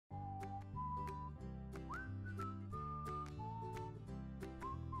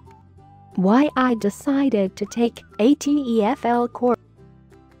Why I decided to take a TEFL course.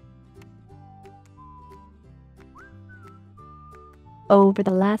 Over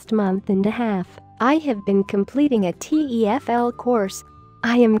the last month and a half, I have been completing a TEFL course.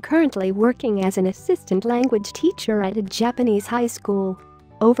 I am currently working as an assistant language teacher at a Japanese high school.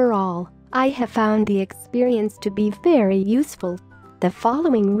 Overall, I have found the experience to be very useful. The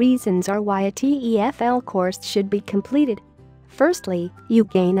following reasons are why a TEFL course should be completed. Firstly, you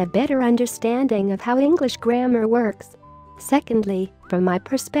gain a better understanding of how English grammar works. Secondly, from my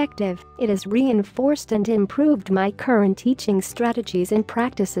perspective, it has reinforced and improved my current teaching strategies and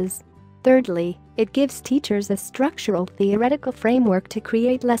practices. Thirdly, it gives teachers a structural theoretical framework to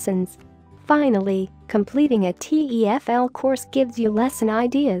create lessons. Finally, completing a TEFL course gives you lesson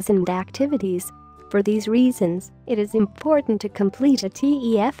ideas and activities. For these reasons, it is important to complete a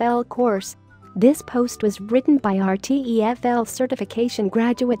TEFL course. This post was written by our TEFL certification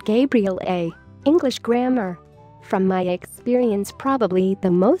graduate Gabriel A. English Grammar. From my experience, probably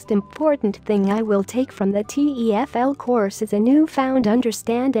the most important thing I will take from the TEFL course is a newfound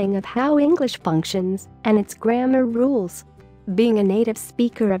understanding of how English functions and its grammar rules. Being a native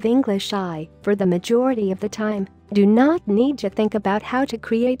speaker of English, I, for the majority of the time, do not need to think about how to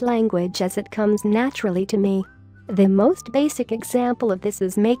create language as it comes naturally to me. The most basic example of this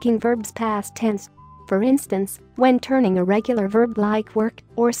is making verbs past tense. For instance, when turning a regular verb like work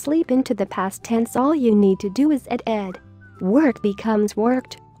or sleep into the past tense, all you need to do is add. Work becomes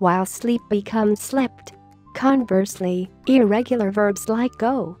worked, while sleep becomes slept. Conversely, irregular verbs like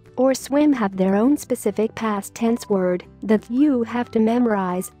go or swim have their own specific past tense word that you have to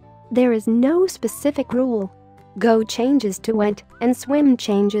memorize. There is no specific rule. Go changes to went and swim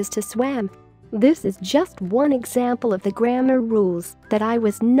changes to swam. This is just one example of the grammar rules that I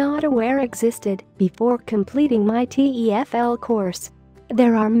was not aware existed before completing my TEFL course.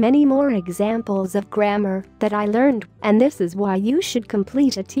 There are many more examples of grammar that I learned, and this is why you should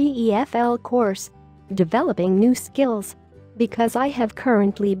complete a TEFL course. Developing new skills. Because I have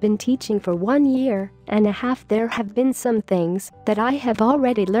currently been teaching for 1 year and a half, there have been some things that I have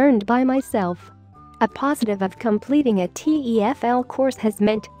already learned by myself. A positive of completing a TEFL course has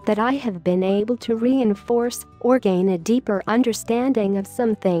meant that I have been able to reinforce or gain a deeper understanding of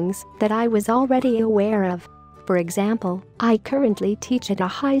some things that I was already aware of. For example, I currently teach at a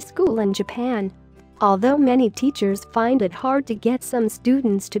high school in Japan. Although many teachers find it hard to get some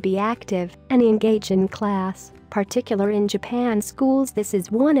students to be active and engage in class, particularly in Japan schools, this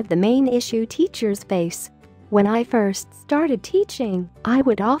is one of the main issues teachers face. When I first started teaching, I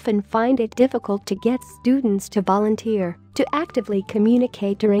would often find it difficult to get students to volunteer to actively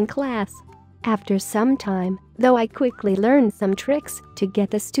communicate during class. After some time, though, I quickly learned some tricks to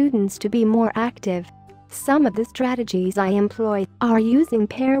get the students to be more active. Some of the strategies I employ are using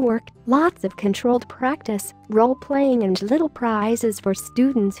pair work, lots of controlled practice, role-playing, and little prizes for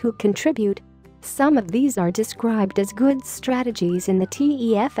students who contribute. Some of these are described as good strategies in the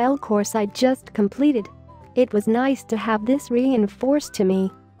TEFL course I just completed. It was nice to have this reinforced to me.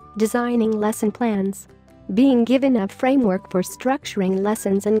 Designing lesson plans. Being given a framework for structuring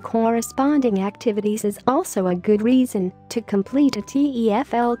lessons and corresponding activities is also a good reason to complete a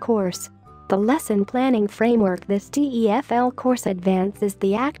TEFL course. The lesson planning framework this TEFL course advances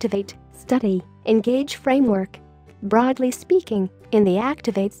the Activate, Study, Engage framework. Broadly speaking, in the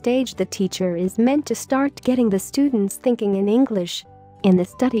Activate stage, the teacher is meant to start getting the students thinking in English. In the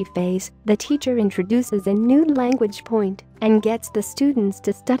study phase, the teacher introduces a new language point and gets the students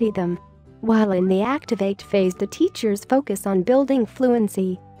to study them. While in the Activate phase, the teachers focus on building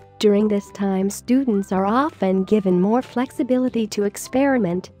fluency. During this time, students are often given more flexibility to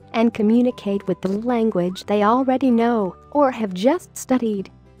experiment and communicate with the language they already know or have just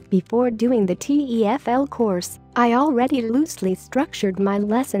studied. Before doing the TEFL course, I already loosely structured my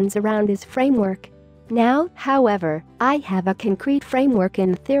lessons around this framework. Now, however, I have a concrete framework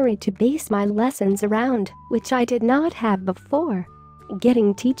in theory to base my lessons around, which I did not have before.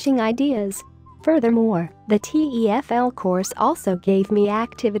 Getting teaching ideas. Furthermore, the TEFL course also gave me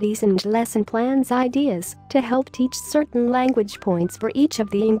activities and lesson plans ideas to help teach certain language points for each of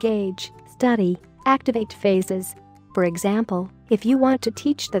the Engage, Study, Activate phases. For example, if you want to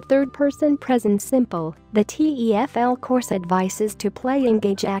teach the third-person present simple, the TEFL course advises to play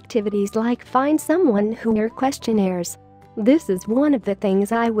Engage activities like find someone who are questionnaires. This is one of the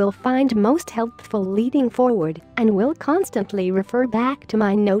things I will find most helpful leading forward and will constantly refer back to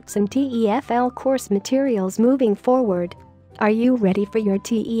my notes and TEFL course materials moving forward. Are you ready for your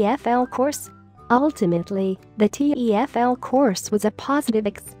TEFL course? Ultimately, the TEFL course was a positive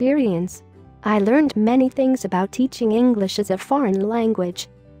experience. I learned many things about teaching English as a foreign language.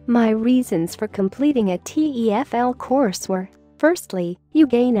 My reasons for completing a TEFL course were: firstly, you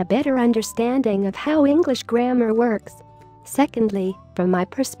gain a better understanding of how English grammar works. Secondly, from my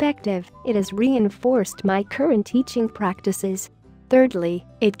perspective, it has reinforced my current teaching practices. Thirdly,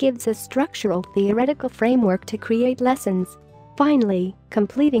 it gives a structural theoretical framework to create lessons. Finally,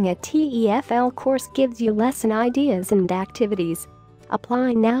 completing a TEFL course gives you lesson ideas and activities.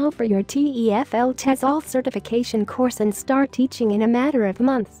 Apply now for your TEFL TESOL certification course and start teaching in a matter of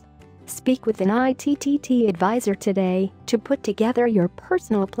months. Speak with an ITTT advisor today to put together your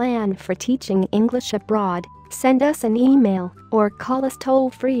personal plan for teaching English abroad. Send us an email or call us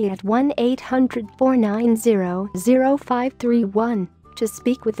toll-free at 1-800-490-0531 to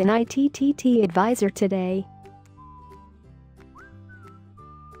speak with an ITTT advisor today.